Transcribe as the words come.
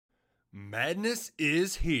Madness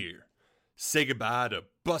is here. Say goodbye to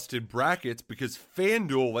busted brackets because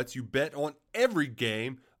FanDuel lets you bet on every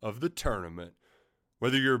game of the tournament.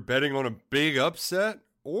 Whether you're betting on a big upset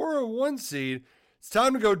or a one seed, it's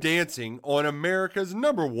time to go dancing on America's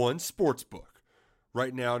 #1 sportsbook.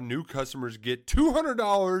 Right now, new customers get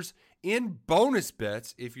 $200 in bonus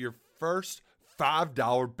bets if your first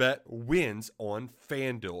 $5 bet wins on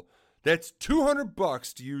FanDuel. That's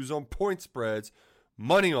 $200 to use on point spreads,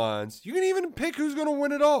 money lines. You can even pick who's going to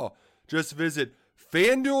win it all. Just visit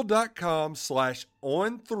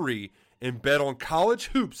FanDuel.com/on3 and bet on college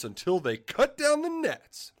hoops until they cut down the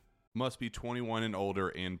nets. Must be 21 and older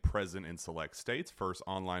and present in select states. First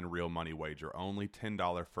online real money wager only.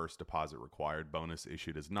 $10 first deposit required. Bonus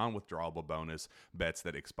issued as non-withdrawable bonus. Bets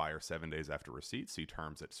that expire 7 days after receipt. See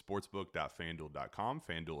terms at sportsbook.fanduel.com.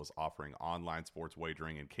 FanDuel is offering online sports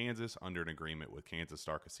wagering in Kansas under an agreement with Kansas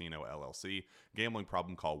Star Casino LLC. Gambling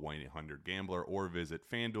problem? Call 1-800-GAMBLER or visit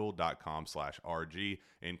fanduel.com/RG.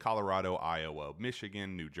 In Colorado, Iowa,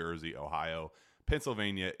 Michigan, New Jersey, Ohio,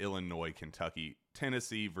 Pennsylvania, Illinois, Kentucky,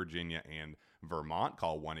 Tennessee, Virginia, and Vermont.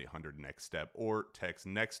 Call 1-800-NEXT-STEP or text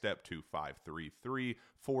NEXT-STEP to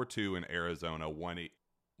 53342. In Arizona,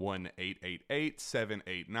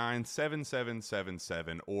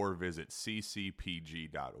 1-888-789-7777 or visit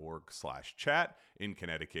ccpg.org/chat. In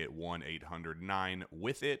Connecticut,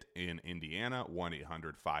 1-800-9-WITH-IT. In Indiana,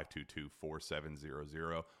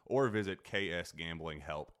 1-800-522-4700 or visit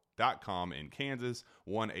ksgamblinghelp.com. In Kansas,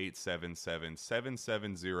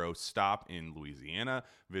 1-877-770-STOP. In Louisiana,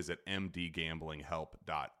 visit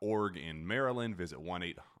mdgamblinghelp.org. In Maryland, visit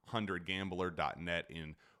 1-800-gambler.net.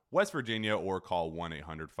 In West Virginia, or call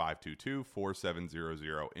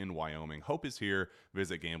 1-800-522-4700. In Wyoming, hope is here.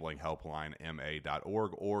 Visit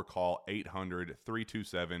gamblinghelplinema.org or call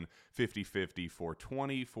 800-327-5050 for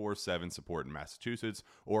 24/7 support in Massachusetts,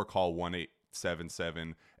 or call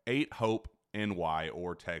 1-877-8-HOPE NY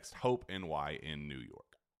or text Hope NY in New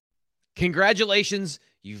York. Congratulations,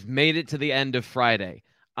 you've made it to the end of Friday.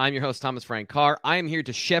 I'm your host, Thomas Frank Carr. I am here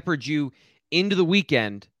to shepherd you into the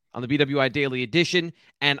weekend on the BWI Daily Edition,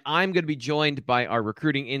 and I'm going to be joined by our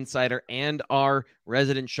recruiting insider and our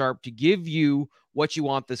resident sharp to give you what you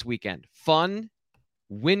want this weekend. Fun,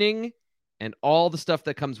 winning, and all the stuff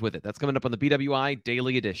that comes with it. That's coming up on the BWI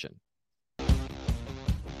Daily Edition.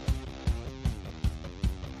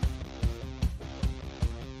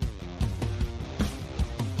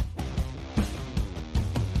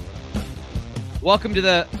 Welcome to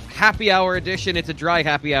the happy hour edition. It's a dry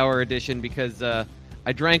happy hour edition because I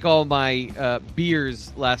drank all my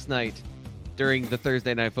beers last night during the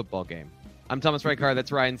Thursday night football game. I'm Thomas Frank Carr.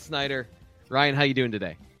 That's Ryan Snyder. Ryan, how you doing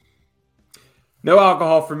today? No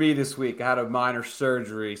alcohol for me this week. I had a minor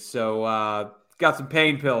surgery, so got some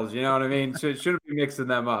pain pills, you know what I mean? Shouldn't be mixing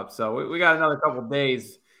them up. So we got another couple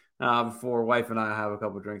days before wife and I have a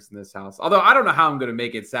couple drinks in this house. Although I don't know how I'm going to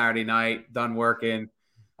make it Saturday night, done working.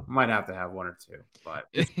 Might have to have one or two, but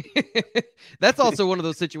that's also one of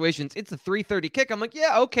those situations. It's a 3:30 kick. I'm like,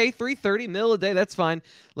 yeah, okay, 3:30, middle of the day, that's fine.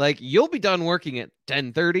 Like, you'll be done working at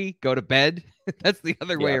 10:30, go to bed. That's the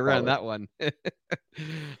other way around probably. that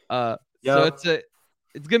one. So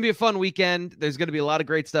it's gonna be a fun weekend. There's gonna be a lot of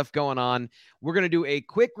great stuff going on. We're gonna do a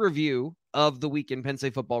quick review of the week in Penn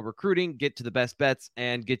State football recruiting, get to the best bets,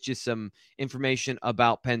 and get you some information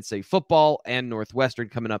about Penn State football and Northwestern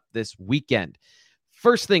coming up this weekend.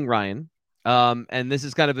 First thing, Ryan, and this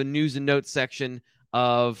is kind of a news and notes section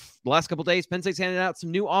of the last couple of days. Penn State's handed out some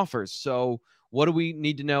new offers. So what do we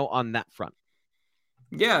need to know on that front?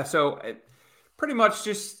 Yeah, so pretty much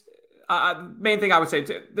just main thing I would say,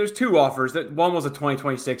 there's two offers. One was a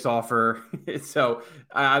 2026 offer. So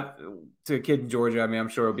to a kid in Georgia, I mean, I'm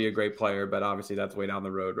sure he'll be a great player, but obviously that's way down the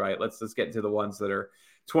road, right? Let's get into the ones that are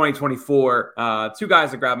 2024. Two guys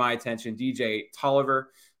that grab my attention, DJ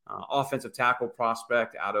Tolliver, offensive tackle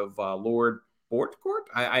prospect out of Lord Bourtcourt.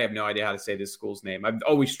 I have no idea how to say this school's name. I've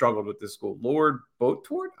always struggled with this school. Lord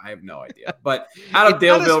Bourtcourt? I have no idea. But out of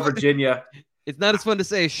Daleville, Virginia. It's not as fun to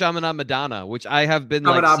say as Chaminade Madonna, which I have been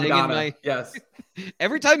saying in my... Yes.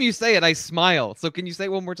 Every time you say it, I smile. So can you say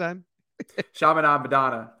it one more time? Chaminade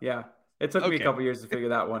Madonna. Yeah. It took me a couple years to figure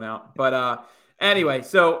that one out. But anyway,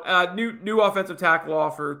 so new offensive tackle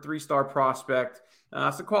offer, 3-star prospect.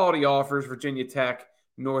 Some quality offers, Virginia Tech,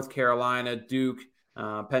 North Carolina, Duke,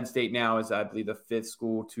 Penn State now is, I believe, the 5th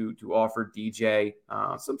school to offer DJ.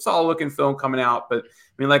 Some solid looking film coming out, but I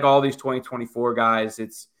mean, like all these 2024 guys,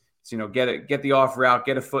 it's get the offer out,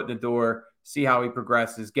 get a foot in the door, see how he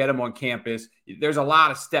progresses, get him on campus. There's a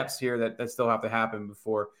lot of steps here that still have to happen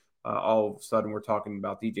before all of a sudden we're talking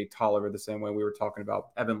about DJ Tolliver the same way we were talking about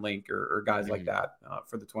Evan Link or guys like that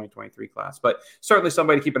for the 2023 class. But certainly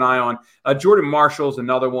somebody to keep an eye on. Jordan Marshall's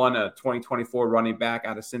another one, a 2024 running back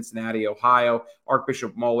out of Cincinnati, Ohio.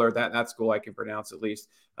 Archbishop Moeller, that school I can pronounce at least.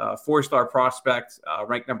 4-star prospect,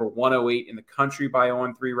 ranked number 108 in the country by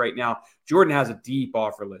On3 right now. Jordan has a deep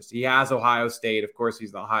offer list. He has Ohio State. Of course,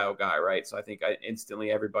 he's the Ohio guy, right? So I think instantly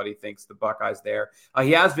everybody thinks the Buckeyes there.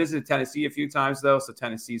 He has visited Tennessee a few times, though, so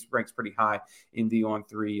Tennessee ranks pretty high in the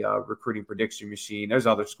On3 recruiting prediction machine. There's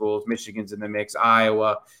other schools. Michigan's in the mix.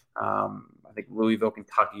 Iowa, I think Louisville,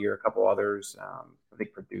 Kentucky, or a couple others. I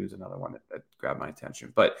think Purdue's another one that grabbed my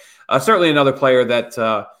attention. But certainly another player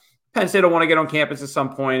that Penn State will want to get on campus at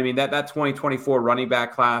some point. I mean, that 2024 running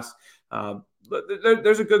back class,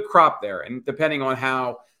 there's a good crop there. And depending on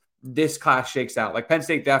how this class shakes out, like Penn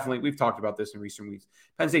State definitely, we've talked about this in recent weeks,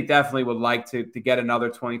 Penn State definitely would like to get another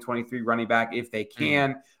 2023 running back if they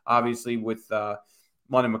can. Obviously, with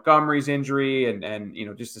London Montgomery's injury and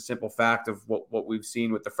just the simple fact of what we've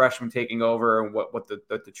seen with the freshmen taking over and what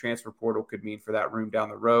the transfer portal could mean for that room down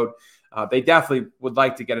the road. They definitely would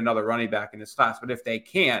like to get another running back in this class. But if they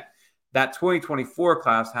can't, that 2024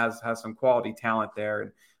 class has some quality talent there.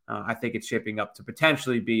 And I think it's shaping up to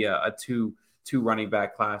potentially be a two running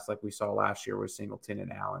back class like we saw last year with Singleton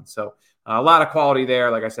and Allen. So a lot of quality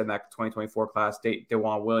there. Like I said, in that 2024 class,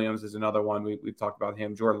 DeJuan Williams is another one. We've talked about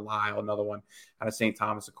him. Jordan Lyle, another one out of St.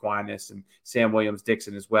 Thomas Aquinas, and Sam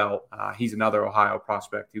Williams-Dixon as well. He's another Ohio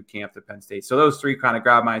prospect who camped at Penn State. So those three kind of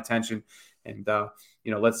grabbed my attention. And,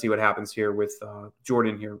 let's see what happens here with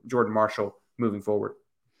Jordan Marshall moving forward.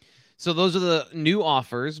 So those are the new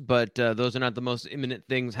offers, but those are not the most imminent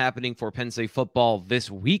things happening for Penn State football this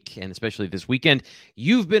week, and especially this weekend.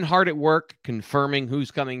 You've been hard at work confirming who's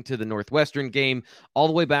coming to the Northwestern game, all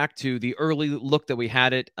the way back to the early look that we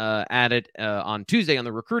had on Tuesday on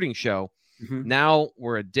the recruiting show. Mm-hmm. Now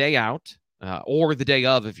we're a day out, or the day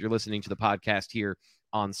of if you're listening to the podcast here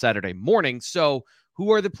on Saturday morning. So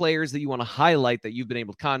who are the players that you want to highlight that you've been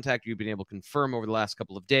able to contact, you've been able to confirm over the last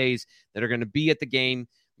couple of days that are going to be at the game?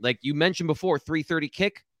 Like you mentioned before, 3:30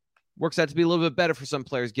 kick works out to be a little bit better for some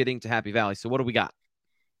players getting to Happy Valley. So what do we got?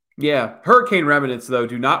 Yeah, hurricane remnants, though,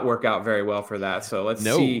 do not work out very well for that. So let's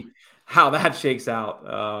see how that shakes out.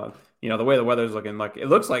 The way the weather's looking, like it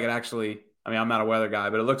looks like it actually, I mean, I'm not a weather guy,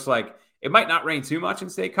 but it looks like it might not rain too much in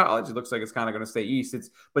State College. It looks like it's kind of going to stay east.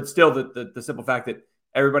 But still the simple fact that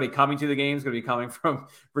everybody coming to the game is going to be coming from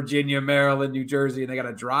Virginia, Maryland, New Jersey, and they got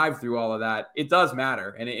to drive through all of that. It does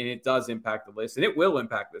matter, and it does impact the list, and it will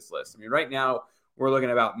impact this list. I mean, right now we're looking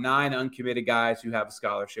at about 9 uncommitted guys who have a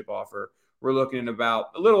scholarship offer. We're looking at about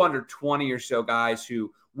a little under 20 or so guys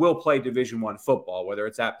who will play Division I football, whether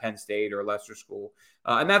it's at Penn State or a lesser school.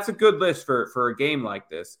 And that's a good list for a game like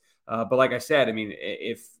this. But like I said, I mean,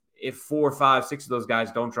 if 4, 5, 6 of those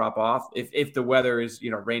guys don't drop off, if the weather is,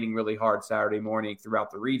 raining really hard Saturday morning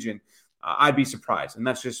throughout the region, I'd be surprised. And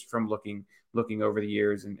that's just from looking over the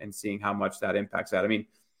years and seeing how much that impacts that. I mean,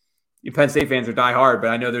 you Penn State fans are die hard, but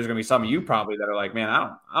I know there's going to be some of you probably that are like, man,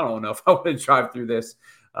 I don't know if I want to drive through this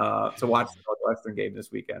to watch the Northwestern game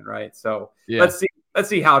this weekend, right? So let's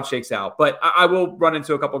see how it shakes out. But I will run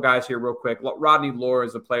into a couple guys here real quick. Rodney Lore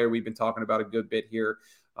is a player we've been talking about a good bit here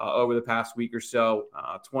over the past week or so.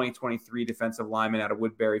 2023 defensive lineman out of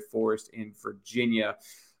Woodbury Forest in Virginia.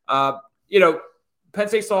 Penn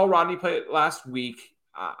State saw Rodney play last week.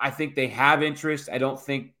 I think they have interest. I don't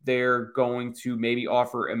think they're going to maybe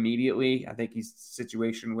offer immediately. I think he's a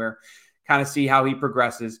situation where kind of see how he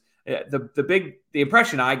progresses. The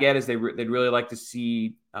impression I get is they'd really like to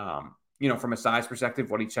see, from a size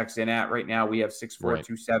perspective, what he checks in at. Right now we have 6'4",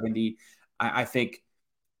 270. I think,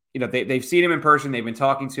 they've seen him in person. They've been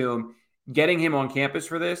talking to him. Getting him on campus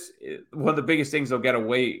for this, one of the biggest things they'll get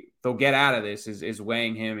out of this is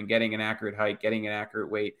weighing him and getting an accurate height, getting an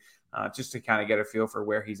accurate weight, just to kind of get a feel for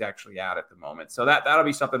where he's actually at the moment. So that'll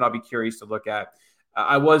be something I'll be curious to look at.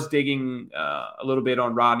 I was digging a little bit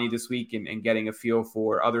on Rodney this week and getting a feel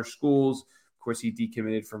for other schools. Of course, he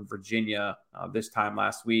decommitted from Virginia this time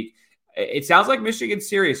last week. It sounds like Michigan's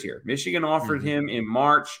serious here. Michigan offered him in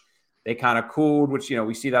March. They kind of cooled, which,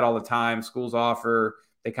 we see that all the time. Schools offer,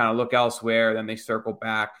 they kind of look elsewhere, then they circle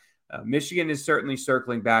back. Michigan is certainly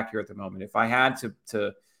circling back here at the moment. If I had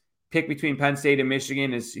to pick between Penn State and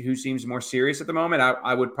Michigan as who seems more serious at the moment,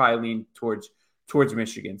 I would probably lean towards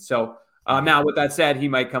Michigan. So now with that said, he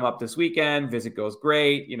might come up this weekend. Visit goes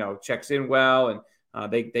great, checks in well,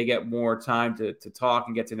 and they get more time to talk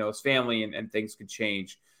and get to know his family, and things could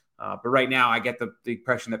change. But right now I get the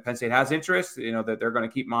impression that Penn State has interest, that they're going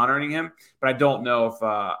to keep monitoring him. But I don't know if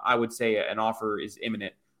I would say an offer is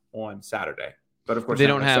imminent on Saturday. But of course, they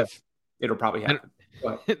don't have. It'll probably happen.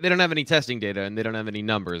 They don't have any testing data and they don't have any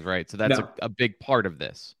numbers, right? So that's a big part of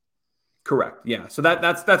this. Correct. Yeah. So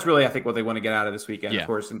that's really, I think, what they want to get out of this weekend, of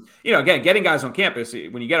course. And, again, getting guys on campus,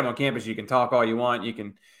 when you get them on campus, you can talk all you want. You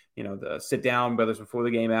can, sit down, whether it's before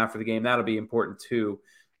the game, after the game, that'll be important too.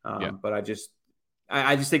 But I just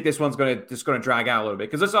think this one's going to drag out a little bit,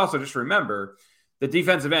 because let's also just remember the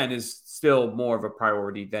defensive end is still more of a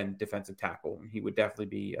priority than defensive tackle. He would definitely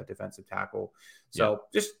be a defensive tackle. So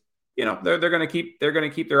just, they're going to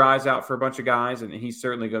keep their eyes out for a bunch of guys, and he's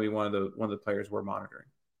certainly going to be one of the players we're monitoring.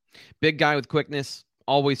 Big guy with quickness,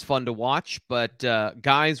 always fun to watch, but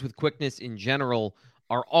guys with quickness in general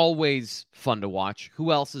are always fun to watch.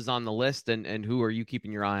 Who else is on the list, and who are you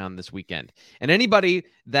keeping your eye on this weekend? And anybody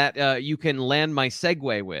that you can land my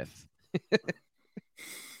segue with.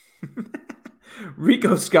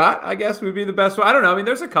 Rico Scott, I guess, would be the best one. I don't know. I mean,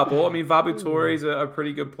 there's a couple. I mean, Vabu Torre is a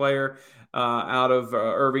pretty good player out of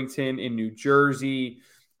Irvington in New Jersey.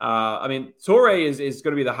 I mean, Torre is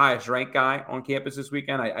going to be the highest ranked guy on campus this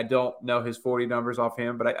weekend. I don't know his 40 numbers off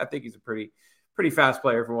him, but I think he's a pretty fast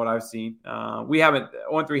player from what I've seen. We haven't,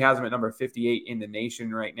 1-3 has him at number 58 in the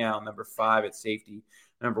nation right now, number 5 at safety,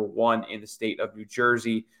 number 1 in the state of New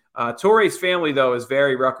Jersey. Torre's family, though, is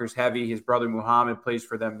very Rutgers heavy. His brother Muhammad plays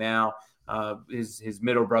for them now. His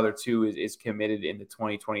middle brother, too, is committed in the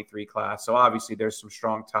 2023 class. So obviously there's some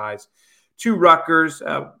strong ties to Rutgers.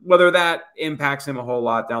 Whether that impacts him a whole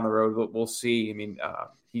lot down the road, we'll see. I mean,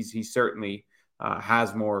 he certainly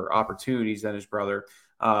has more opportunities than his brother,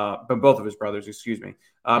 but both of his brothers, excuse me.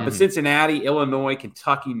 But Cincinnati, Illinois,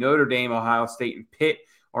 Kentucky, Notre Dame, Ohio State, and Pitt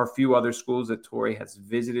are a few other schools that Torre has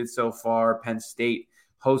visited so far. Penn State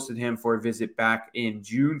hosted him for a visit back in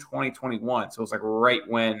June 2021. So it was like right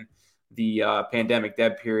when the pandemic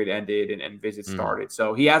dead period ended and visits started.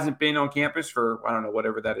 So he hasn't been on campus for, I don't know,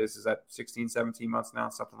 whatever that is. Is that 16, 17 months now,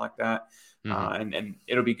 something like that? And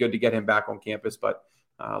it'll be good to get him back on campus. But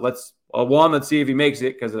let's see if he makes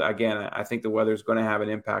it, because, again, I think the weather is going to have an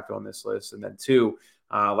impact on this list. And then 2,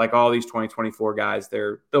 like all these 2024 guys,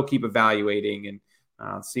 they'll keep evaluating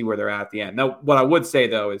and see where they're at the end. Now, what I would say,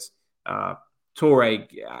 though, is Torre,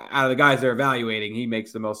 out of the guys they're evaluating, he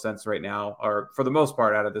makes the most sense right now, or for the most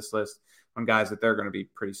part out of this list, on guys that they're going to be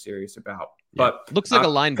pretty serious about. Yeah. But looks like a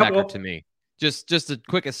linebacker to me. Just a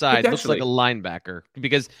quick aside, looks like a linebacker,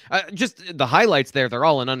 because just the highlights there, they're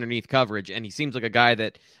all in underneath coverage, and he seems like a guy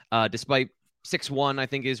that, despite 6'1", I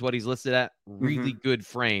think is what he's listed at, really good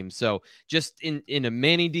frame. So just in a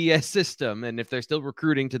Manny Diaz system, and if they're still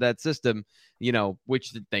recruiting to that system,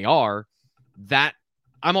 which they are, that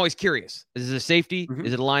I'm always curious. Is it a safety?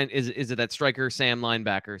 Is it a line? Is it that striker Sam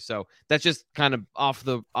linebacker? So that's just kind of off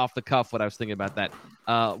the cuff what I was thinking about that.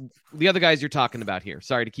 The other guys you're talking about here.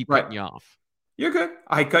 Sorry to keep cutting you off. You're good.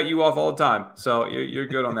 I cut you off all the time, so you're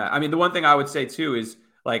good on that. I mean, the one thing I would say too is,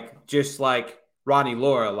 like, just like Rodney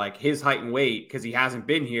Laura, like his height and weight, because he hasn't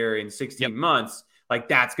been here in 16 months. Like,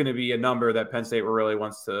 that's going to be a number that Penn State really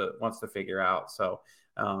wants to figure out. So,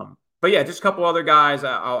 but yeah, just a couple other guys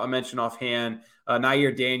I'll mention offhand.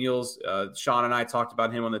 Nair Daniels, Sean and I talked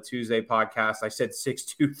about him on the Tuesday podcast. I said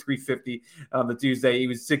 6'2", 350 on the Tuesday. He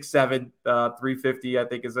was 6'7", 350, I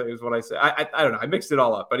think is what I said. I don't know. I mixed it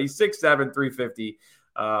all up, but he's 6'7", 350.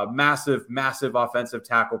 Massive offensive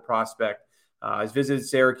tackle prospect. He's visited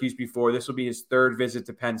Syracuse before. This will be his 3rd visit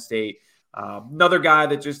to Penn State. Another guy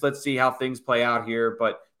that just, let's see how things play out here,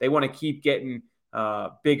 but they want to keep getting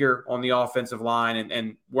bigger on the offensive line.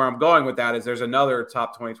 And where I'm going with that is there's another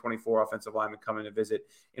top 2024 offensive lineman coming to visit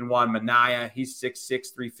in Juan Minaya. He's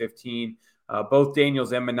 6'6", 315. Both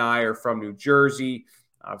Daniels and Minaya are from New Jersey.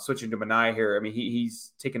 Switching to Minaya here. I mean,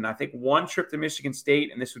 he's taken, I think, 1 trip to Michigan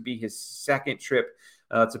State, and this would be his 2nd trip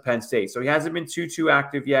to Penn State. So he hasn't been too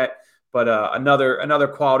active yet, but another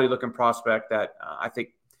quality looking prospect that I think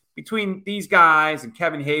between these guys and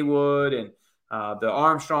Kevin Haywood and the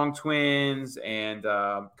Armstrong twins and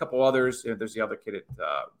a couple others. There's the other kid at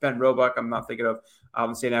Ben Roebuck I'm not thinking of out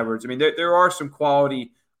in St. Edwards. I mean, there are some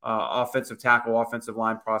quality offensive tackle, offensive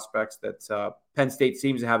line prospects that Penn State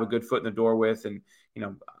seems to have a good foot in the door with. And,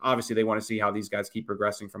 obviously they want to see how these guys keep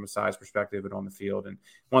progressing from a size perspective and on the field. And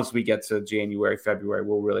once we get to January, February,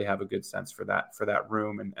 we'll really have a good sense for that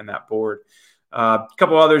room and that board. A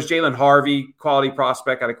couple others, Jalen Harvey, quality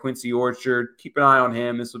prospect out of Quincy Orchard. Keep an eye on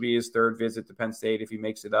him. This will be his 3rd visit to Penn State if he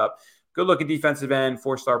makes it up. Good looking defensive end,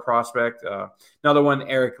 4-star prospect. Another one,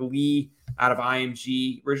 Eric Lee out of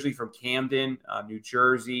IMG, originally from Camden, New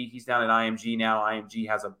Jersey. He's down at IMG now. IMG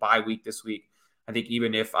has a bye week this week. I think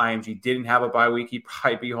even if IMG didn't have a bye week, he'd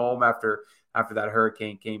probably be home after that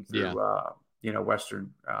hurricane came through,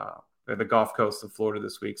 Western the Gulf Coast of Florida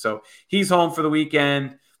this week. So he's home for the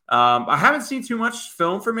weekend. I haven't seen too much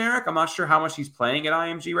film from Eric. I'm not sure how much he's playing at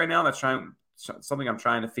IMG right now. That's something I'm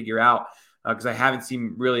trying to figure out because I haven't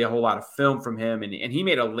seen really a whole lot of film from him. And he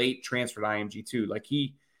made a late transfer to IMG too. Like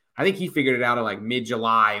I think he figured it out in like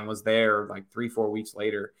mid-July and was there like 3-4 weeks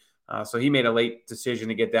later. So he made a late decision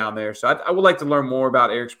to get down there. So I would like to learn more about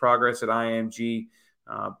Eric's progress at IMG,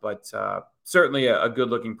 but certainly a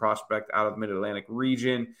good-looking prospect out of the Mid-Atlantic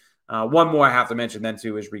region. One more I have to mention then,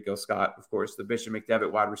 too, is Rico Scott, of course, the Bishop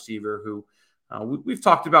McDevitt wide receiver who we've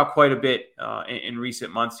talked about quite a bit in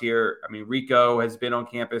recent months here. I mean, Rico has been on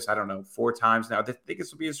campus, 4 times now. I think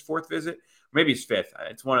this will be his 4th visit, maybe his 5th.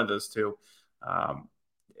 It's one of those two.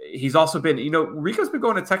 He's also been, Rico's been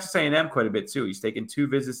going to Texas A&M quite a bit too. He's taken 2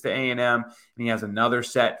 visits to A&M, and he has another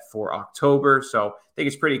set for October. So I think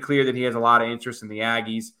it's pretty clear that he has a lot of interest in the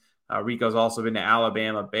Aggies. Rico's also been to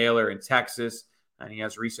Alabama, Baylor, and Texas, and he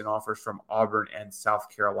has recent offers from Auburn and South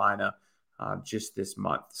Carolina just this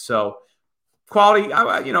month. So quality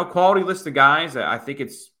list of guys. I think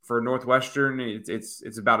it's for Northwestern.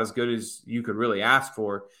 It's about as good as you could really ask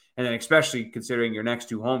for, and then especially considering your next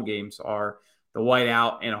 2 home games are the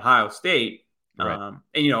Whiteout and Ohio State. Right.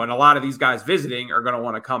 And a lot of these guys visiting are going to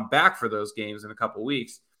want to come back for those games in a couple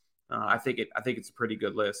weeks. I think it's a pretty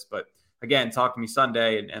good list, but again, talk to me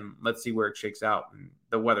Sunday and let's see where it shakes out. And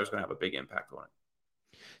the weather's going to have a big impact on it.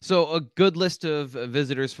 So a good list of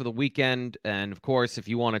visitors for the weekend. And of course, if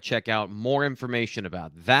you want to check out more information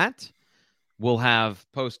about that, we'll have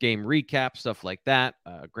post-game recap, stuff like that.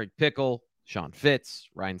 Greg Pickle, Sean Fitz,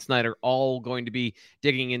 Ryan Snyder, all going to be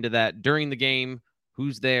digging into that during the game.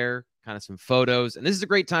 Who's there? Kind of some photos. And this is a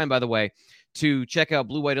great time, by the way, to check out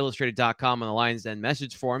BlueWhiteIllustrated.com on the Lions Den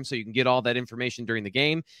message forum so you can get all that information during the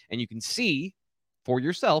game and you can see for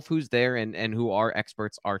yourself who's there and who our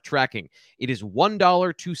experts are tracking. It is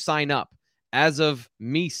 $1 to sign up as of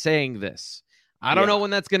me saying this. I don't know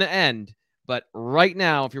when that's going to end, but right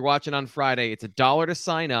now, if you're watching on Friday, it's $1 to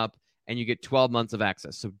sign up and you get 12 months of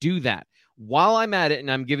access. So do that. While I'm at it and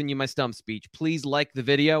I'm giving you my stump speech, please like the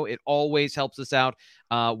video. It always helps us out.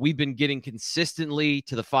 We've been getting consistently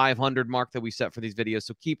to the 500 mark that we set for these videos.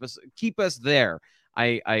 So keep us there.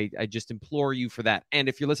 I just implore you for that. And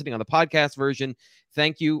if you're listening on the podcast version,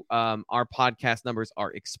 thank you. Our podcast numbers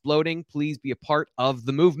are exploding. Please be a part of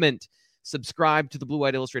the movement. Subscribe to the Blue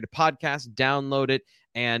White Illustrated podcast, download it,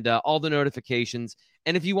 and all the notifications.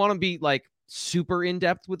 And if you want to be like super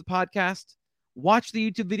in-depth with the podcast, watch the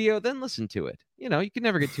YouTube video, then listen to it. You can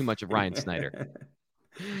never get too much of Ryan Snyder.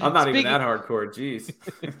 I'm not even that hardcore. Jeez.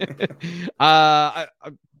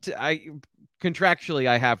 I contractually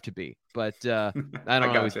I have to be, but I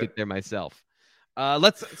don't always get there myself.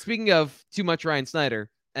 Speaking of too much Ryan Snyder,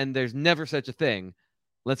 and there's never such a thing,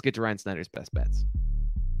 let's get to Ryan Snyder's best bets.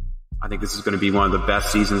 I think this is going to be one of the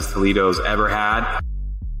best seasons Toledo's ever had.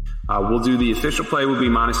 We'll do the official play will be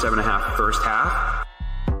 -7.5 first half.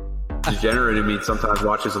 Degenerate in me sometimes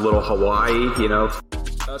watches a little Hawaii,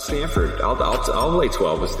 Stanford. I'll lay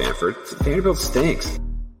 12 with Stanford. Vanderbilt stinks.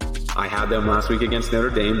 I had them last week against Notre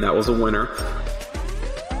Dame. That was a winner.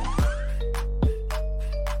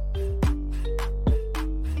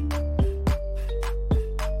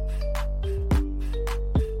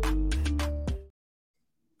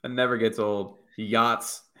 It never gets old.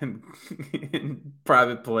 Yachts and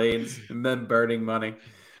private planes and then burning money.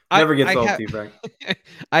 Never gets old, T-Frank.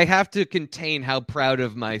 I have to contain how proud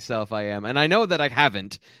of myself I am. And I know that I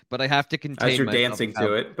haven't, but I have to contain as you're myself dancing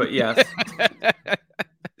to it, but yes.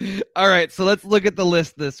 All right, so let's look at the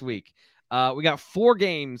list this week. We got 4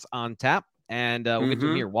 games on tap, and we'll get to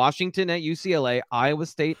them here. Washington at UCLA, Iowa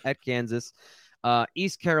State at Kansas,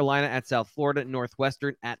 East Carolina at South Florida,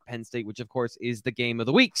 Northwestern at Penn State, which, of course, is the game of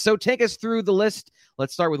the week. So take us through the list.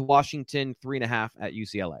 Let's start with Washington, 3.5 at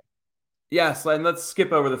UCLA. Yes, and let's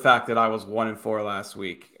skip over the fact that I was 1-4 last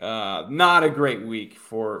week. Not a great week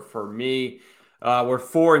for me. We're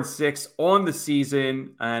 4-6 on the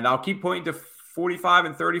season, and I'll keep pointing to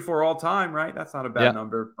 45-34 all time, right? That's not a bad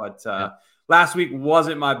number, but last week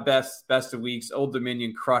wasn't my best of weeks. Old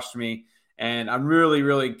Dominion crushed me, and I'm really,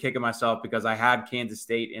 really kicking myself because I had Kansas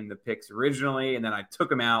State in the picks originally, and then I took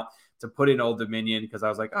them out to put in Old Dominion because I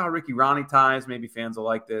was like, Ricky Ronnie ties, maybe fans will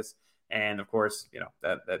like this. And of course,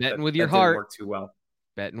 that betting with that your didn't heart work too well.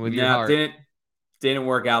 Betting with your heart didn't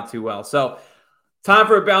work out too well. So time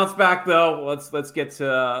for a bounce back, though. Let's get to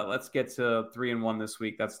 3-1 this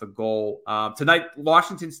week. That's the goal. Tonight,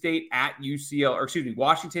 Washington at UCLA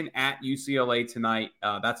tonight.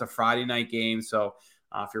 That's a Friday night game. So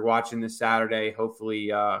if you're watching this Saturday,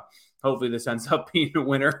 hopefully hopefully this ends up being a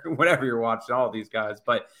winner, whenever you're watching all of these guys.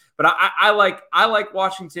 But I like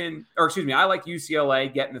Washington, or excuse me, I like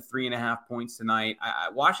UCLA getting the 3.5 points tonight.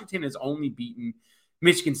 Washington has only beaten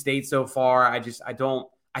Michigan State so far. I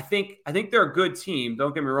think they're a good team.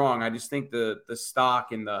 Don't get me wrong. I just think the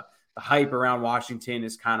stock and the hype around Washington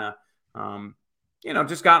is kind of,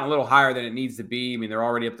 just gotten a little higher than it needs to be. I mean, they're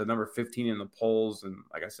already up to number 15 in the polls. And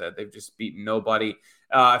like I said, they've just beaten nobody.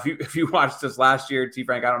 If you watched this last year, T.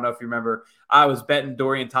 Frank, I don't know if you remember, I was betting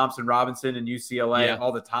Dorian Thompson-Robinson and UCLA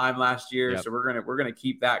all the time last year. Yep. So we're gonna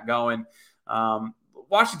keep that going.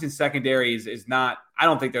 Washington's secondary is not, I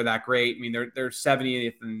don't think they're that great. I mean, they're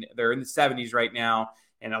 70th and they're in the 70s right now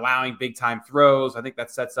and allowing big time throws. I think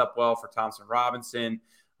that sets up well for Thompson-Robinson.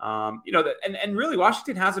 And really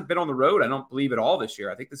Washington hasn't been on the road, I don't believe, at all this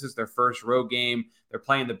year. I think this is their first road game. They're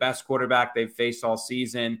playing the best quarterback they've faced all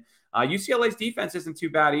season. UCLA's defense isn't too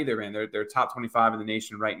bad either, man. They're top 25 in the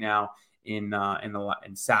nation right now in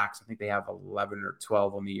sacks. I think they have 11 or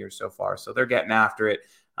 12 on the year so far. So they're getting after it.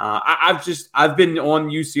 I've been on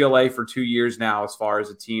UCLA for 2 years now as far as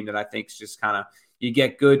a team that I think is just kind of, you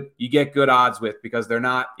get good odds with, because they're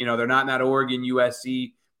not in that Oregon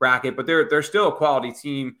USC bracket, but they're still a quality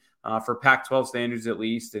team for Pac-12 standards at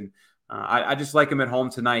least. And I just like them at home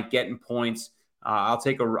tonight, getting points. I'll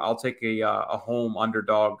take a home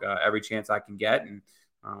underdog every chance I can get, and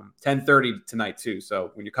 10:30 tonight too.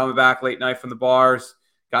 So when you're coming back late night from the bars,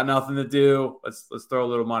 got nothing to do, let's throw a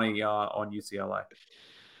little money on UCLA.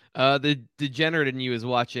 The degenerate in you is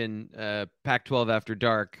watching Pac-12 After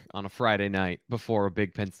Dark on a Friday night before a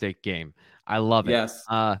big Penn State game. I love it. Yes.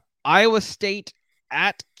 Iowa State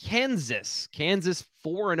at Kansas. Kansas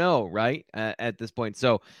 4-0, right? At this point.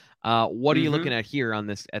 So what are you looking at here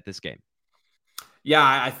at this game? Yeah,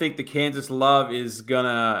 I think the Kansas love is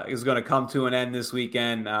gonna come to an end this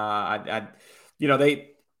weekend.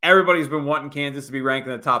 Everybody's been wanting Kansas to be ranked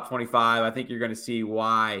in the top 25. I think you're going to see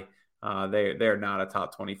why they're not a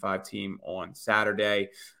top 25 team on Saturday.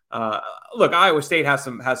 Look, Iowa State has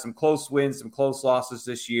some close wins, some close losses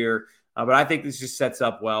this year, but I think this just sets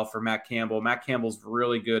up well for Matt Campbell. Matt Campbell's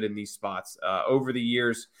really good in these spots over the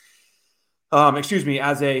years.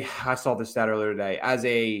 I saw this stat earlier today, as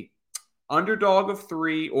a underdog of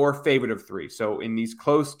 3 or favorite of 3. So in these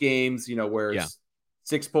close games, where it's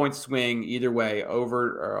 6-point swing either way,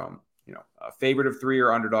 over a favorite of 3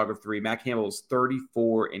 or underdog of 3, Matt Campbell is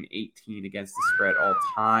 34-18 against the spread all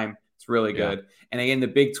time. It's really good. And again, the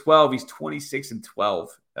Big 12, he's 26-12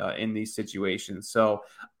 in these situations. So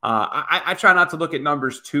I try not to look at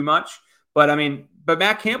numbers too much, but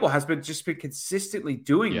Matt Campbell has been consistently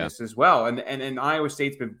doing this as well. And Iowa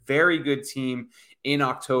State's been a very good team in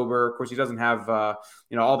October. Of course, he doesn't have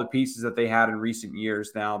all the pieces that they had in recent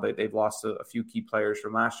years. Now they've lost a few key players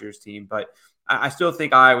from last year's team, but I still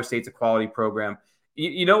think Iowa State's a quality program.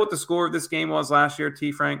 You know what the score of this game was last year,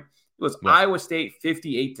 T. Frank? It was Iowa State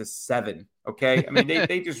 58-7. Okay,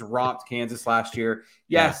 they just romped Kansas last year.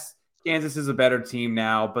 Yes, Kansas is a better team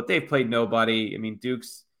now, but they've played nobody.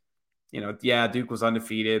 Duke's. Duke was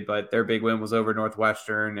undefeated, but their big win was over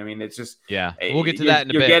Northwestern. It's just we'll get to that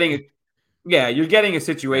in a bit. You're getting a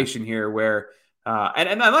situation here where,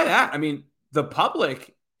 and I like that. The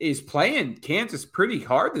public is playing Kansas pretty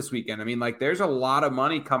hard this weekend. There's a lot of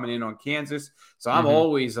money coming in on Kansas. So I'm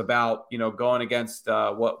always about, going against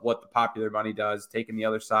what the popular money does, taking the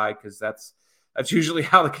other side, because that's usually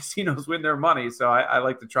how the casinos win their money. So I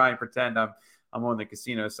like to try and pretend I'm on the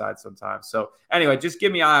casino side sometimes. So anyway, just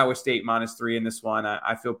give me Iowa State -3 in this one.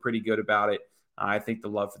 I feel pretty good about it. I think the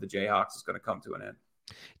love for the Jayhawks is going to come to an end.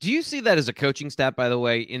 Do you see that as a coaching stat, by the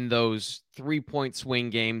way, in those 3-point swing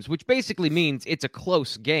games, which basically means it's a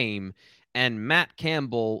close game, and Matt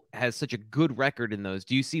Campbell has such a good record in those?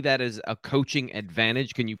 Do you see that as a coaching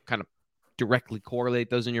advantage? Can you kind of directly correlate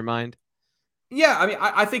those in your mind? Yeah,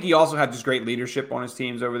 I think he also had just great leadership on his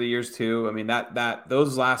teams over the years too.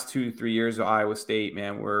 Those last 2-3 years of Iowa State,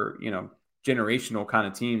 man, were generational kind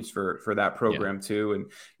of teams for that program too.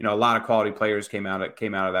 And, a lot of quality players came out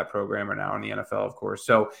of that program are now in the NFL, of course.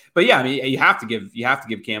 So, but yeah, you have to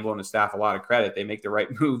give Campbell and his staff a lot of credit. They make the right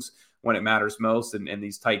moves when it matters most in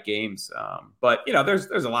these tight games. But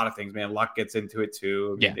there's a lot of things, man. Luck gets into it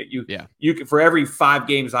too. You could, for every 5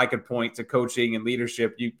 games I could point to coaching and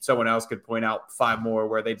leadership, someone else could point out 5 more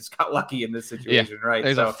where they just got lucky in this situation. Right.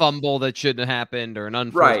 There's a fumble that shouldn't have happened or an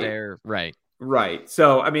unforced error. Right.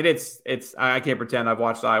 So, it's I can't pretend I've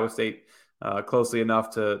watched Iowa State closely enough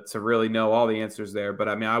to really know all the answers there. But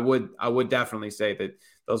I would definitely say that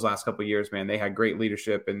those last couple of years, man, they had great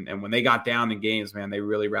leadership. And when they got down in games, man, they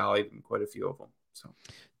really rallied in quite a few of them. So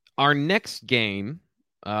our next game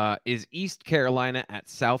is East Carolina at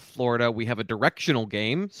South Florida. We have a directional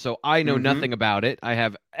game, so I know nothing about it. I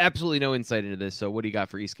have absolutely no insight into this. So what do you got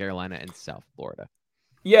for East Carolina and South Florida?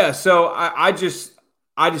 Yeah, so I just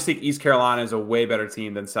think East Carolina is a way better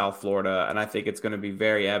team than South Florida, and I think it's going to be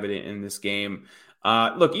very evident in this game.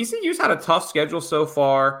 Look, ECU's had a tough schedule so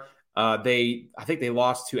far. I think they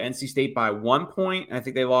lost to NC State by 1 point, and I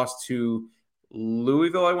think they lost to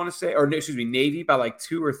Louisville, I want to say, or excuse me, Navy by like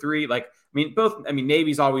 2 or 3.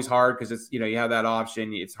 Navy's always hard because it's, you have that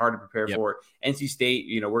option. It's hard to prepare for. NC State,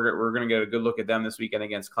 we're going to get a good look at them this weekend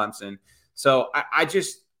against Clemson. So I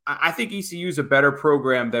think ECU is a better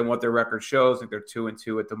program than what their record shows. I think they're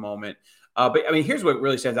 2-2 at the moment. But here's what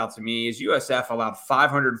really stands out to me is USF allowed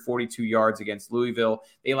 542 yards against Louisville.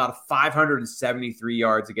 They allowed 573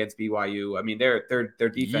 yards against BYU. I mean, their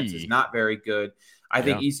defense is not very good. I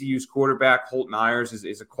think ECU's quarterback, Holton Ayers,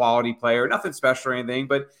 is a quality player. Nothing special or anything,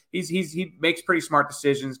 but he makes pretty smart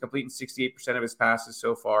decisions, completing 68% of his passes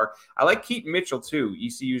so far. I like Keaton Mitchell, too,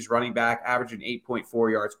 ECU's running back, averaging 8.4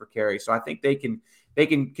 yards per carry. So I think they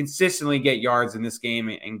can consistently get yards in this game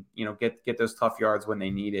and get those tough yards when they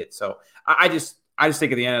need it. So I just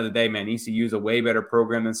think at the end of the day, man, ECU is a way better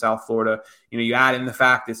program than South Florida. You add in the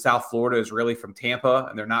fact that South Florida is really from Tampa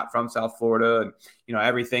and they're not from South Florida, and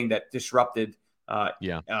everything that disrupted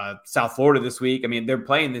South Florida this week. I mean, they're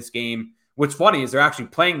playing this game. What's funny is they're actually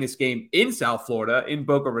playing this game in South Florida, in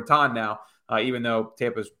Boca Raton now, even though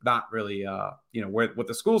Tampa's not really, what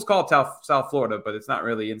the school's called South Florida, but it's not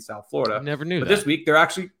really in South Florida. I never knew but that. This week they're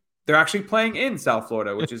actually playing in South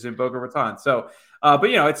Florida, which is in Boca Raton. So, but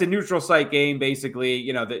it's a neutral site game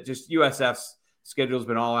basically. That just USF's schedule's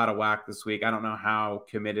been all out of whack this week. I don't know how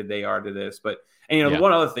committed they are to this, but the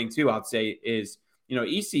one other thing too I'd say is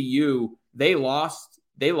ECU. They lost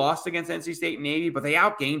against NC State and Navy, but they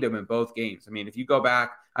outgained them in both games. I mean, if you go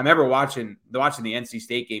back, I remember watching the NC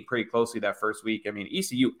State game pretty closely that first week. I mean,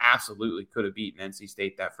 ECU absolutely could have beaten NC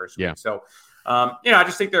State that first week. So, I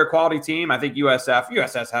just think they're a quality team. I think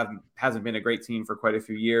USF hasn't been a great team for quite a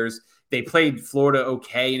few years. They played Florida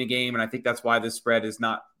okay in a game, and I think that's why this spread is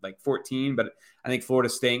not like 14. But I think Florida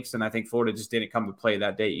stinks, and I think Florida just didn't come to play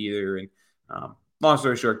that day either. And long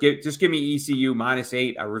story short, just give me ECU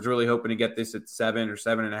 -8. I was really hoping to get this at 7 or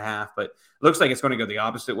 7.5, but it looks like it's going to go the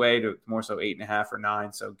opposite way to more so 8.5 or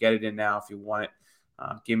 9. So get it in now if you want it.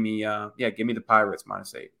 Give me the Pirates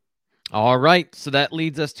 -8. All right, so that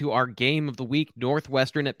leads us to our game of the week: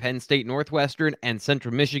 Northwestern at Penn State. Northwestern and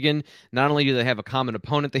Central Michigan. Not only do they have a common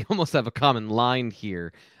opponent, they almost have a common line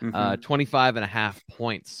here. 25.5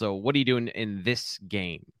 points. So what are you doing in this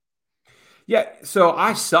game? Yeah, so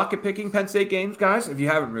I suck at picking Penn State games, guys, if you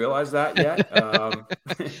haven't realized that yet.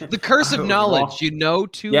 The curse of knowledge, you know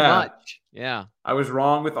too much. Yeah. I was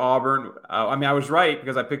wrong with Auburn. I was right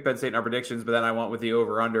because I picked Penn State in our predictions, but then I went with the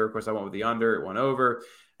over-under. Of course, I went with the under. It went over.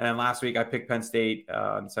 And then last week I picked Penn State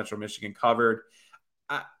and Central Michigan covered.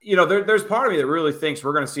 There's part of me that really thinks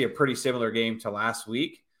we're going to see a pretty similar game to last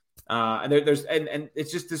week. And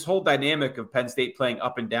it's just this whole dynamic of Penn State playing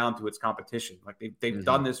up and down to its competition. Like they've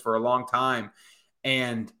done this for a long time.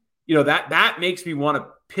 And, that makes me want to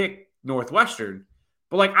pick Northwestern.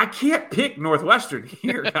 But, I can't pick Northwestern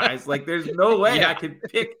here, guys. There's no way I could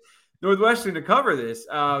pick Northwestern to cover this.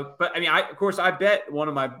 But, I bet one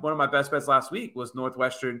of my best bets last week was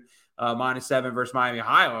Northwestern -7 versus Miami,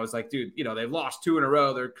 Ohio. I was like, dude, they've lost 2 in a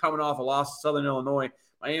row. They're coming off a loss to Southern Illinois.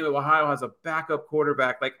 Miami, Ohio has a backup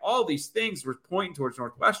quarterback. All these things were pointing towards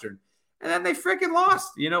Northwestern. And then they freaking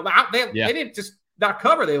lost. They didn't just not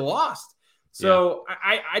cover. They lost. So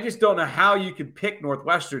I just don't know how you could pick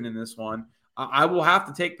Northwestern in this one. I will have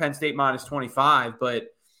to take Penn State -25,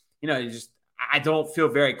 but, I don't feel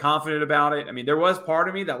very confident about it. I mean, there was part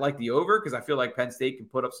of me that liked the over because I feel like Penn State can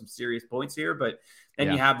put up some serious points here. But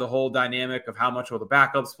then you have the whole dynamic of how much will the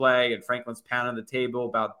backups play, and Franklin's pounding the table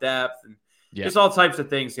about depth and just all types of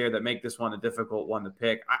things here that make this one a difficult one to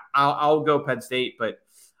pick. I'll go Penn State, but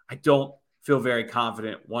I don't feel very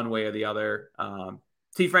confident one way or the other.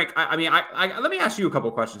 T. Frank, let me ask you a couple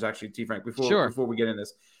of questions, actually, T. Frank, before we get in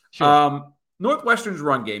this. Sure. Northwestern's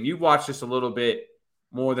run game. You've watched this a little bit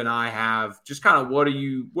more than I have. Just kind of what are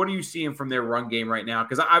you seeing from their run game right now?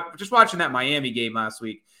 Because I just watching that Miami game last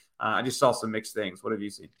week. I just saw some mixed things. What have you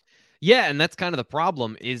seen? Yeah, and that's kind of the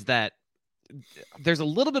problem is that there's a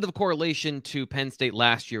little bit of a correlation to Penn State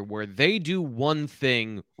last year where they do one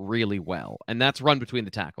thing really well, and that's run between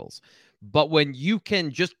the tackles. But when you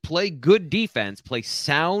can just play good defense, play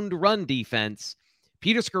sound run defense,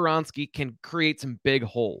 Peter Skoronski can create some big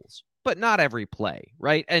holes, but not every play,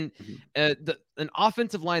 right? And an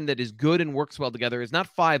offensive line that is good and works well together is not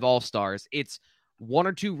 5 all-stars. It's 1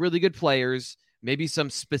 or 2 really good players maybe some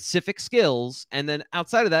specific skills. And then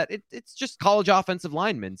outside of that, it's just college offensive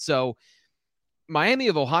linemen. So Miami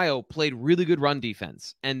of Ohio played really good run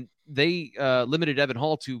defense, and they limited Evan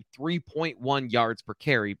Hall to 3.1 yards per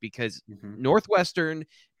carry because Northwestern,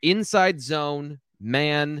 inside zone,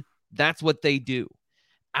 man, that's what they do.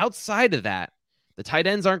 Outside of that, the tight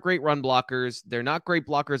ends aren't great run blockers. They're not great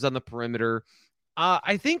blockers on the perimeter.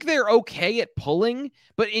 I think they're okay at pulling,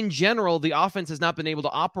 but in general, the offense has not been able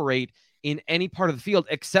to operate in any part of the field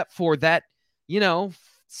except for that,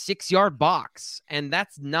 6-yard box. And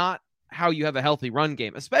that's not how you have a healthy run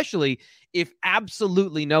game, especially if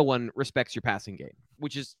absolutely no one respects your passing game,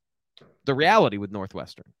 which is the reality with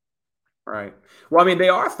Northwestern. Right. Well, I mean, they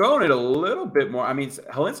are throwing it a little bit more. I mean,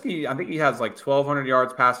 Helinski, I think he has like 1,200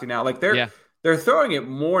 yards passing now. Like they're throwing it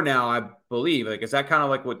more now, I believe. Like, is that kind of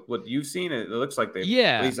like what you've seen? It looks like they,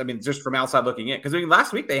 at least, I mean, just from outside looking in. Because I mean,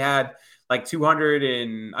 last week they had like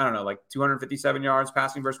 257 yards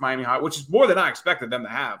passing versus Miami High, which is more than I expected them to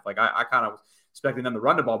have. Like, I kind of expecting them to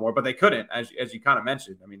run the ball more, but they couldn't, as you kind of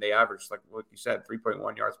mentioned. I mean, they averaged, like what you said,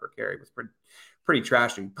 3.1 yards per carry. It was pretty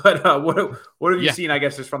trashy. But what have you seen, I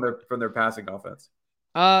guess, just from their passing offense?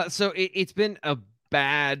 So it's been a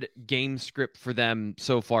bad game script for them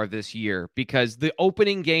so far this year, because the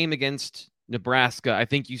opening game against Nebraska, I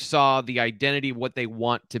think you saw the identity of what they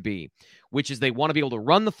want to be, which is they want to be able to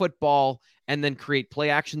run the football and then create play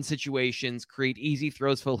action situations, create easy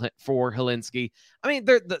throws for Helinski. I mean,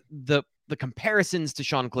 the comparisons to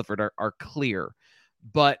Sean Clifford are clear,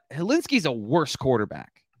 but Helinski's a worse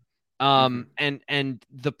quarterback. And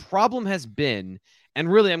the problem has been, and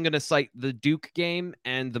really I'm going to cite the Duke game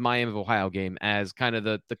and the Miami of Ohio game as kind of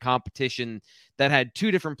the competition that had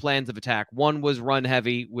two different plans of attack. One was run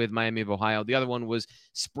heavy with Miami of Ohio. The other one was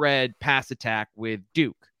spread pass attack with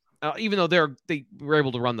Duke, even though they were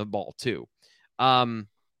able to run the ball too.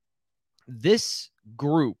 This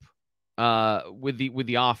group with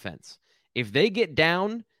the offense, if they get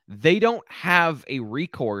down, they don't have a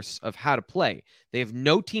recourse of how to play. They have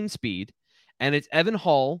no team speed, and it's Evan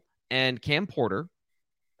Hall and Cam Porter,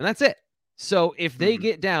 and that's it. So if they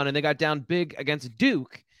get down, and they got down big against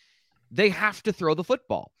Duke, they have to throw the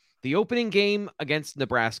football. The opening game against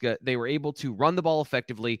Nebraska, they were able to run the ball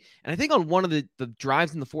effectively, and I think on one of the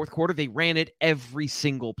drives in the fourth quarter, they ran it every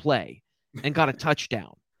single play and got a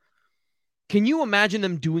touchdown. Can you imagine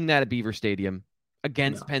them doing that at Beaver Stadium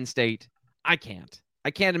against Penn State? I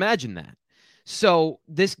can't imagine that. So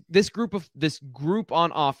this group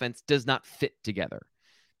on offense does not fit together,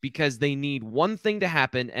 because they need one thing to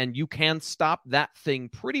happen, and you can stop that thing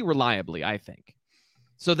pretty reliably, I think.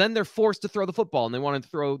 So then they're forced to throw the football, and they want to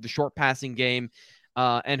throw the short passing game.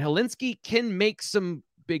 And Helinski can make some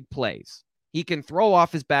big plays. He can throw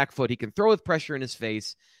off his back foot. He can throw with pressure in his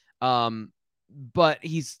face. But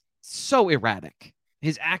he's so erratic.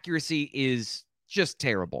 His accuracy is just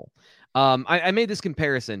terrible. I made this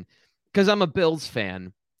comparison because I'm a Bills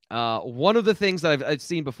fan. One of the things that I've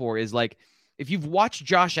seen before is, like, if you've watched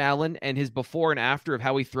Josh Allen and his before and after of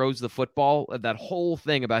how he throws the football, that whole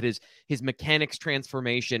thing about his mechanics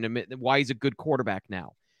transformation and why he's a good quarterback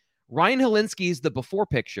now. Ryan Helinski is the before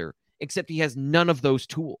picture, except he has none of those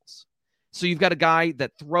tools. So you've got a guy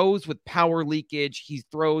that throws with power leakage. He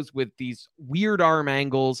throws with these weird arm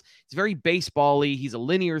angles. It's very baseball-y. He's a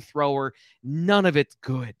linear thrower. None of it's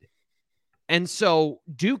good. And so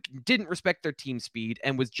Duke didn't respect their team speed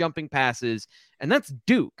and was jumping passes, and that's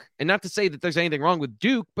Duke. And not to say that there's anything wrong with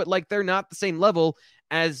Duke, but like, they're not the same level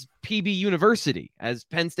as PB University, as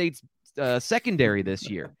Penn State's secondary this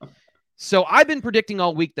year. So I've been predicting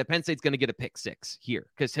all week that Penn State's going to get a pick six here,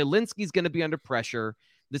 because Helinski's going to be under pressure.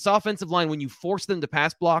 This offensive line, when you force them to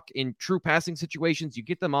pass block in true passing situations, you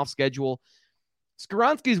get them off schedule.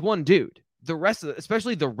 Skoronski's one dude. The rest of it,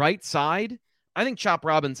 especially the right side, I think Chop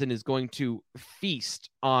Robinson is going to feast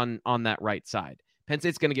on that right side. Penn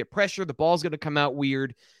State's going to get pressure. The ball's going to come out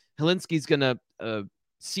weird. Helinski's going to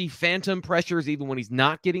see phantom pressures even when he's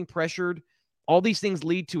not getting pressured. All these things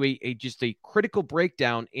lead to just a critical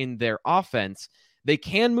breakdown in their offense. They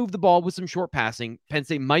can move the ball with some short passing. Penn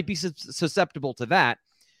State might be susceptible to that,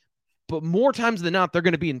 but more times than not, they're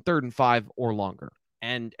going to be in 3rd and 5 or longer.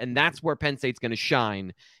 And that's where Penn State's going to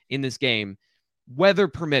shine in this game, weather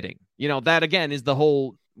permitting. That again is the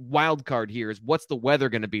whole wild card here, is what's the weather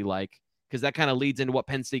going to be like? Because that kind of leads into what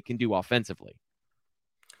Penn State can do offensively.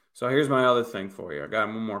 So here's my other thing for you. I got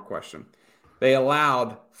one more question. They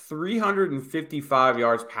allowed 355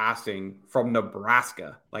 yards passing from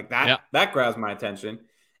Nebraska. Like that, that grabs my attention.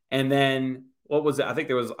 And then what was it? I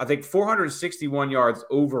think 461 yards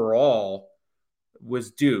overall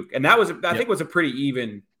was Duke. And that was, I think was a pretty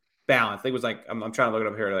even balanced. It was like, I'm trying to look it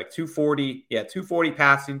up here, like 240. Yeah, 240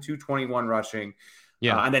 passing, 221 rushing.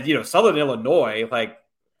 Yeah. And then, Southern Illinois, like,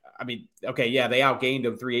 I mean, okay, yeah, they outgained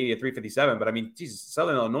them 380 to 357, but I mean, Jesus,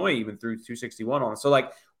 Southern Illinois even threw 261 on them. So,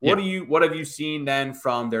 like, what have you seen then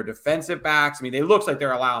from their defensive backs? I mean, it looks like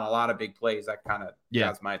they're allowing a lot of big plays. That kind of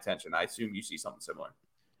grabs my attention. I assume you see something similar.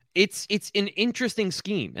 It's an interesting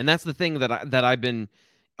scheme, and that's the thing that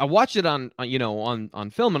I watched it on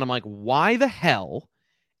film, and I'm like, why the hell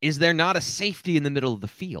is there not a safety in the middle of the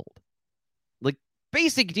field? Like,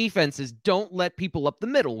 basic defenses don't let people up the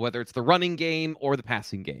middle, whether it's the running game or the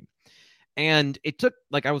passing game. And it took,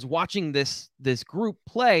 like, I was watching this group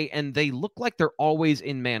play, and they look like they're always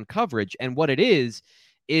in man coverage. And what it is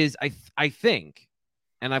I think,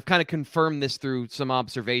 and I've kind of confirmed this through some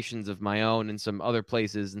observations of my own and some other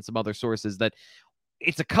places and some other sources, that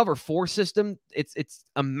it's a cover 4 system. It's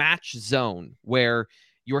a match zone where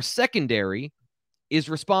your secondary is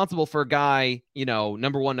responsible for a guy,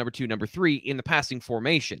 number 1, number 2, number 3 in the passing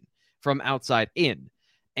formation from outside in.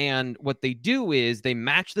 And what they do is they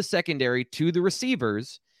match the secondary to the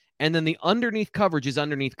receivers, and then the underneath coverage is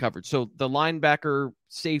underneath coverage. So the linebacker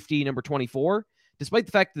safety, number 24, despite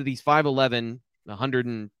the fact that he's 5'11", 100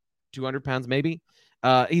 and 200 pounds maybe,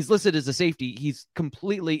 he's listed as a safety. He's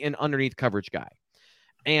completely an underneath coverage guy.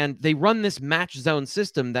 And they run this match zone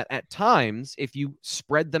system that at times, if you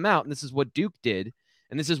spread them out, and this is what Duke did,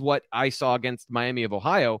 and this is what I saw against Miami of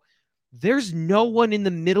Ohio, there's no one in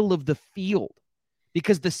the middle of the field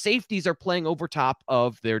because the safeties are playing over top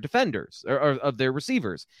of their defenders or of their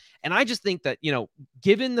receivers. And I just think that,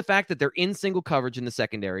 given the fact that they're in single coverage in the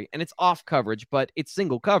secondary, and it's off coverage, but it's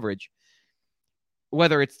single coverage,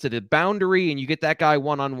 whether it's to the boundary and you get that guy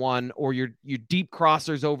one-on-one or your deep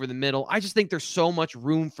crossers over the middle, I just think there's so much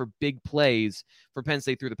room for big plays for Penn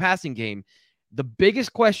State through the passing game. The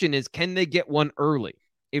biggest question is, can they get one early?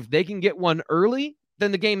 If they can get one early,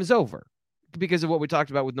 then the game is over, because of what we talked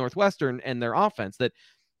about with Northwestern and their offense, that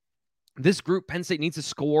this group, Penn State, needs to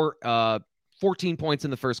score 14 points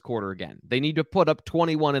in the first quarter again. They need to put up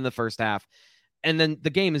 21 in the first half, and then the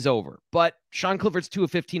game is over. But Sean Clifford's 2 of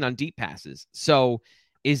 15 on deep passes. So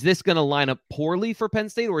is this going to line up poorly for Penn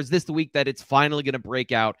State, or is this the week that it's finally going to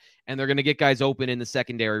break out and they're going to get guys open in the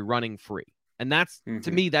secondary running free? And that's,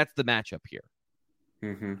 to me, that's the matchup here.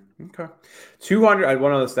 Okay. 200.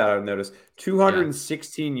 One other stat I've noticed: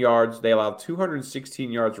 216 yards. They allowed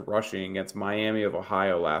 216 yards rushing against Miami of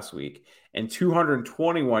Ohio last week, and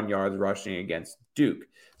 221 yards rushing against Duke.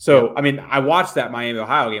 So, I mean, I watched that Miami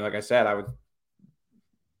Ohio game. Like I said, I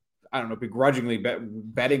don't know, begrudgingly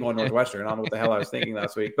betting on Northwestern. I don't know what the hell I was thinking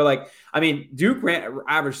last week. But, Duke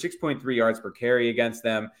averaged 6.3 yards per carry against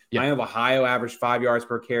them. Miami of Ohio averaged 5 yards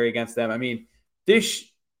per carry against them. I mean,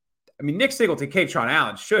 Nick Singleton, Katron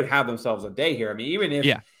Allen should have themselves a day here. I mean, even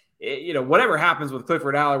if, whatever happens with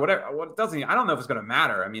Clifford Allen, I don't know if it's going to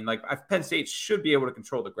matter. I mean, Penn State should be able to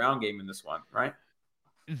control the ground game in this one, right?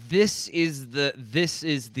 This is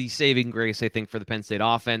the saving grace, I think, for the Penn State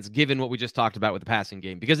offense, given what we just talked about with the passing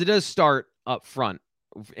game, because it does start up front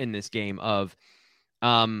in this game of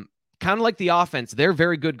kind of like the offense. They're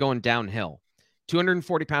very good going downhill.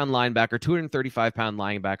 240-pound linebacker, 235-pound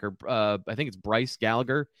linebacker. I think it's Bryce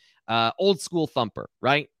Gallagher. Old school thumper,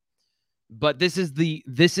 right? But this is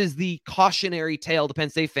the cautionary tale to Penn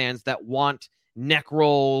State fans that want neck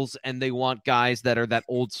rolls and they want guys that are that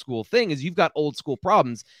old school thing. Is you've got old school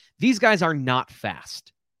problems. These guys are not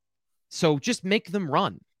fast. So just make them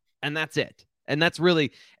run. And that's it. And that's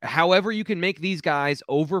really, however you can make these guys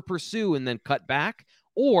over pursue and then cut back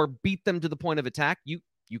or beat them to the point of attack, you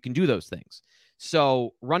can do those things.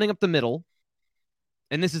 So running up the middle,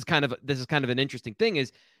 and this is kind of an interesting thing,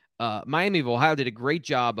 is Miami of Ohio did a great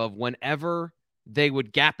job of whenever they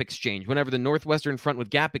would gap exchange, whenever the Northwestern front would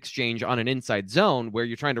gap exchange on an inside zone where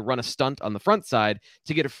you're trying to run a stunt on the front side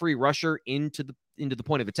to get a free rusher into the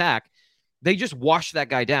point of attack, they just wash that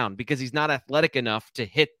guy down because he's not athletic enough to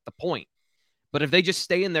hit the point. But if they just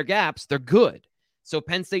stay in their gaps, they're good. So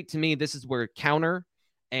Penn State, to me, this is where counter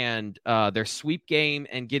and their sweep game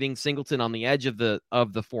and getting Singleton on the edge of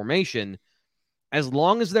the formation, as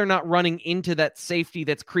long as they're not running into that safety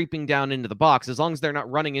that's creeping down into the box, as long as they're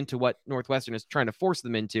not running into what Northwestern is trying to force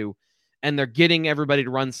them into, and they're getting everybody to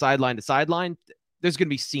run sideline to sideline, there's going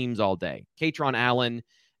to be seams all day. Katron Allen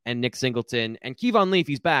and Nick Singleton and Kevon Leaf,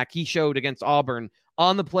 he's back. He showed against Auburn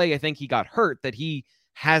on the play. I think he got hurt, that he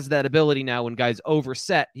has that ability now when guys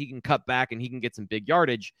overset, he can cut back and he can get some big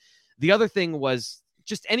yardage. The other thing was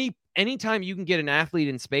just anytime you can get an athlete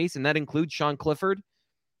in space, and that includes Sean Clifford,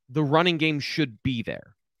 the running game should be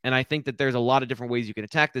there. And I think that there's a lot of different ways you can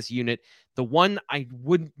attack this unit. The one I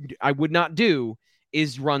would not do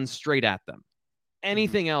is run straight at them.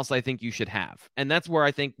 Anything else, I think you should have. And that's where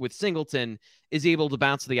I think with Singleton is able to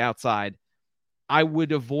bounce to the outside, I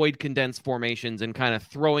would avoid condensed formations and kind of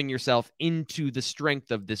throwing yourself into the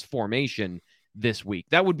strength of this formation this week.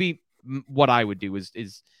 That would be what I would do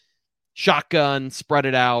is shotgun, spread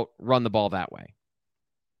it out, run the ball that way.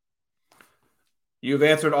 You've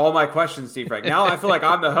answered all my questions, Steve Frank. Now I feel like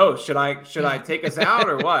I'm the host. Should I take us out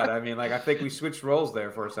or what? I mean, like, I think we switched roles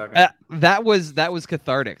there for a second. That was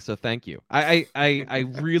cathartic. So thank you. I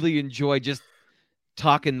really enjoy just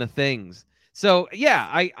talking the things. So yeah,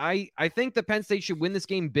 I think that Penn State should win this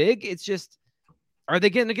game big. It's just, are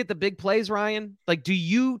they going to get the big plays, Ryan? Like, do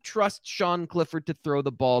you trust Sean Clifford to throw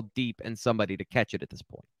the ball deep and somebody to catch it at this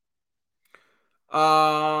point?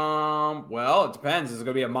 Well, it depends. Is it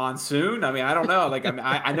going to be a monsoon? I mean, I don't know. Like,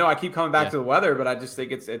 I know I keep coming back to the weather, but I just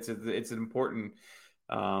think it's an important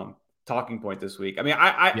talking point this week. I mean,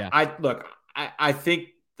 I think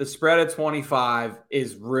the spread at 25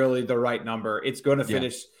 is really the right number. It's going to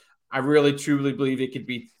finish. Yeah. I really truly believe it could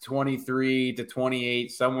be 23 to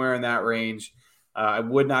 28, somewhere in that range. It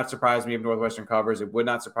would not surprise me if Northwestern covers. It would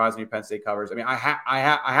not surprise me if Penn State covers. I mean, I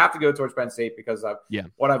have to go towards Penn State because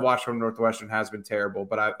what I've watched from Northwestern has been terrible.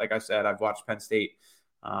 But like I said, I've watched Penn State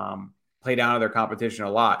play down to their competition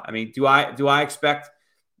a lot. I mean, do I expect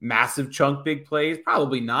massive chunk big plays?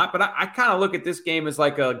 Probably not. But I kind of look at this game as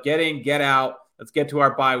like a get in, get out. Let's get to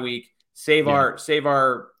our bye week, save our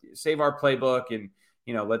playbook, and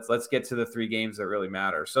let's get to the 3 games that really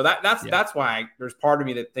matter. So that's why there's part of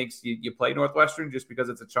me that thinks you play Northwestern just because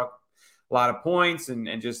it's a lot of points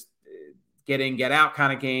and just get in, get out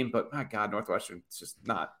kind of game. But my God, Northwestern,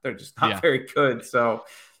 they're just not very good. So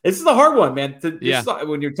this is a hard one, man.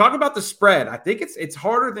 When you're talking about the spread, I think it's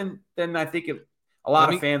harder than I think a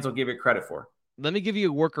lot of fans will give it credit for. Let me give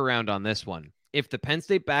you a workaround on this one. If the Penn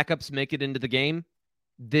State backups make it into the game,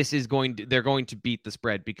 they're going to beat the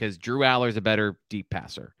spread because Drew Aller's a better deep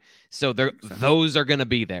passer. So those are going to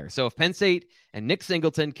be there. So if Penn State and Nick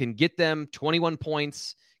Singleton can get them 21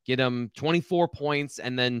 points, get them 24 points,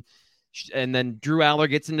 and then Drew Aller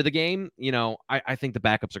gets into the game, I think the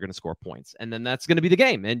backups are going to score points. And then that's going to be the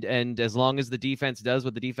game. And as long as the defense does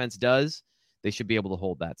what the defense does, they should be able to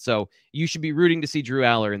hold that. So you should be rooting to see Drew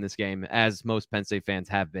Aller in this game, as most Penn State fans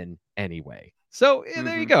have been anyway. So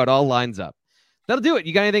there you go. It all lines up. That'll do it.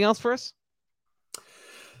 You got anything else for us?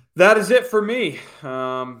 That is it for me.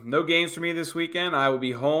 No games for me this weekend. I will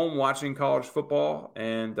be home watching college football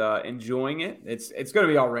and enjoying it. It's going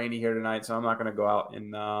to be all rainy here tonight, so I'm not going to go out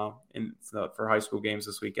for high school games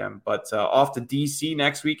this weekend. But off to DC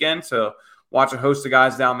next weekend to watch a host of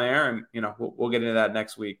guys down there, and we'll get into that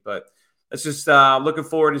next week. But it's just looking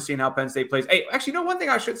forward to seeing how Penn State plays. Hey, actually, one thing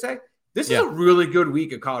I should say. This is a really good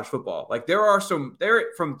week of college football. Like there from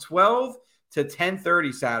 12 to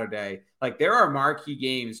 10:30 Saturday. Like there are marquee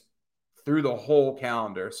games through the whole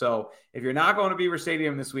calendar. So if you're not going to Beaver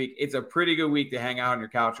Stadium this week, it's a pretty good week to hang out on your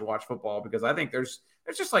couch and watch football, because I think there's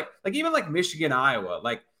just like even like Michigan, Iowa,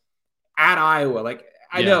 like at Iowa, like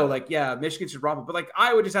I know, like, Michigan should rumble, but like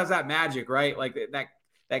Iowa just has that magic, right? Like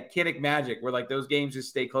that Kinnick magic where like those games just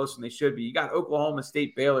stay close and they should be. You got Oklahoma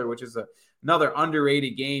State, Baylor, which is another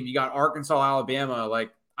underrated game. You got Arkansas, Alabama.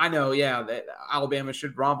 Like I know, that Alabama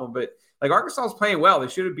should rumble, but like Arkansas is playing well. They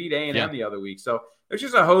should have beat A&M the other week. So there's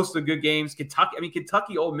just a host of good games.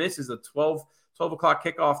 Kentucky Ole Miss is a 12 o'clock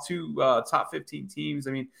kickoff to top 15 teams.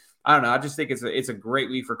 I mean, I don't know. I just think it's a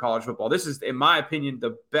great week for college football. This is, in my opinion,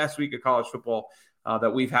 the best week of college football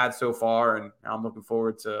that we've had so far, and I'm looking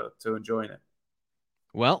forward to enjoying it.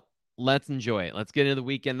 Well, let's enjoy it. Let's get into the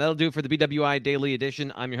weekend. That'll do it for the BWI Daily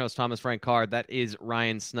Edition. I'm your host, Thomas Frank Carr. That is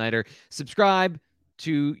Ryan Snyder. Subscribe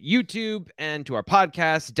to YouTube and to our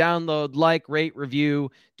podcast. Download, like, rate, review,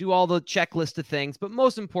 do all the checklist of things. But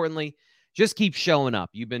most importantly, just keep showing up.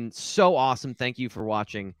 You've been so awesome. Thank you for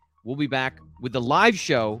watching. We'll be back with the live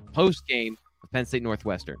show post-game of Penn State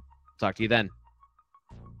Northwestern. Talk to you then.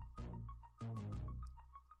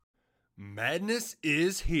 Madness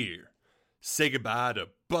is here. Say goodbye to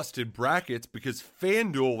busted brackets because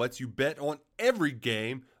FanDuel lets you bet on every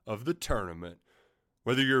game of the tournament.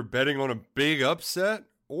 Whether you're betting on a big upset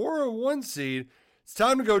or a 1 seed, it's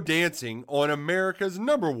time to go dancing on America's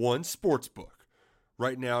 #1 sportsbook.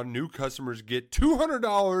 Right now, new customers get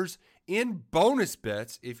 $200 in bonus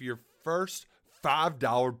bets if your first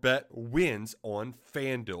 $5 bet wins on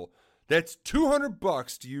FanDuel. That's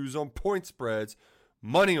 $200 to use on point spreads,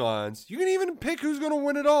 money lines. You can even pick who's going to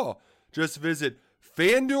win it all. Just visit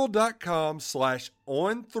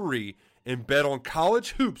FanDuel.com/on3 and bet on college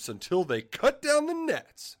hoops until they cut down the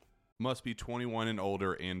nets. Must be 21 and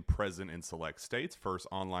older and present in select states. First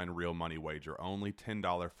online real money wager only.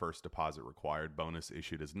 $10 first deposit required. Bonus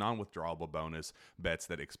issued as non-withdrawable bonus. Bets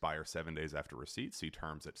that expire 7 days after receipt. See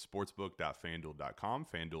terms at sportsbook.fanduel.com.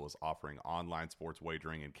 FanDuel is offering online sports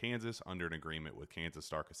wagering in Kansas under an agreement with Kansas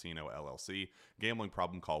Star Casino LLC. Gambling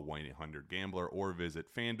problem? Call 1-800-GAMBLER or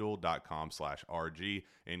visit fanduel.com/RG.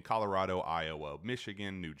 In Colorado, Iowa,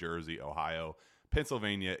 Michigan, New Jersey, Ohio,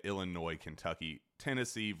 Pennsylvania, Illinois, Kentucky,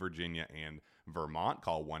 Tennessee, Virginia, and Vermont.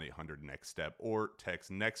 Call 1-800-NEXT-STEP or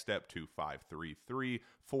text NEXT STEP to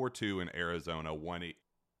 53342. In Arizona,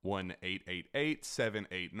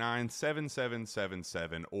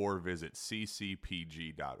 1-888-789-7777 or visit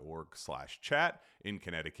ccpg.org/chat. In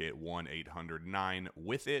Connecticut,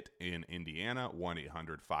 1-800-9-WITH-IT. In Indiana,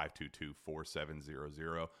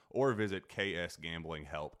 1-800-522-4700 or visit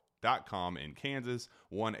ksgamblinghelp.com. In Kansas,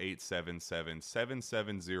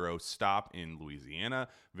 1-877-770-STOP. In Louisiana,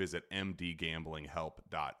 visit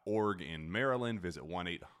mdgamblinghelp.org. In Maryland, visit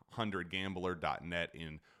 1-800-gambler.net.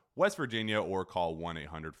 In West Virginia, or call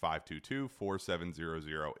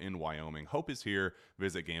 1-800-522-4700. In Wyoming, Hope is here.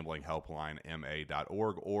 Visit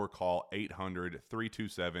gamblinghelplinema.org or call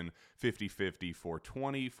 800-327-5050 for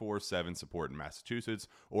 24/7 support in Massachusetts,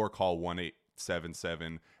 or call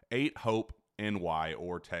 1-877-8-HOPE NY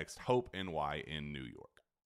or text HOPE NY in New York.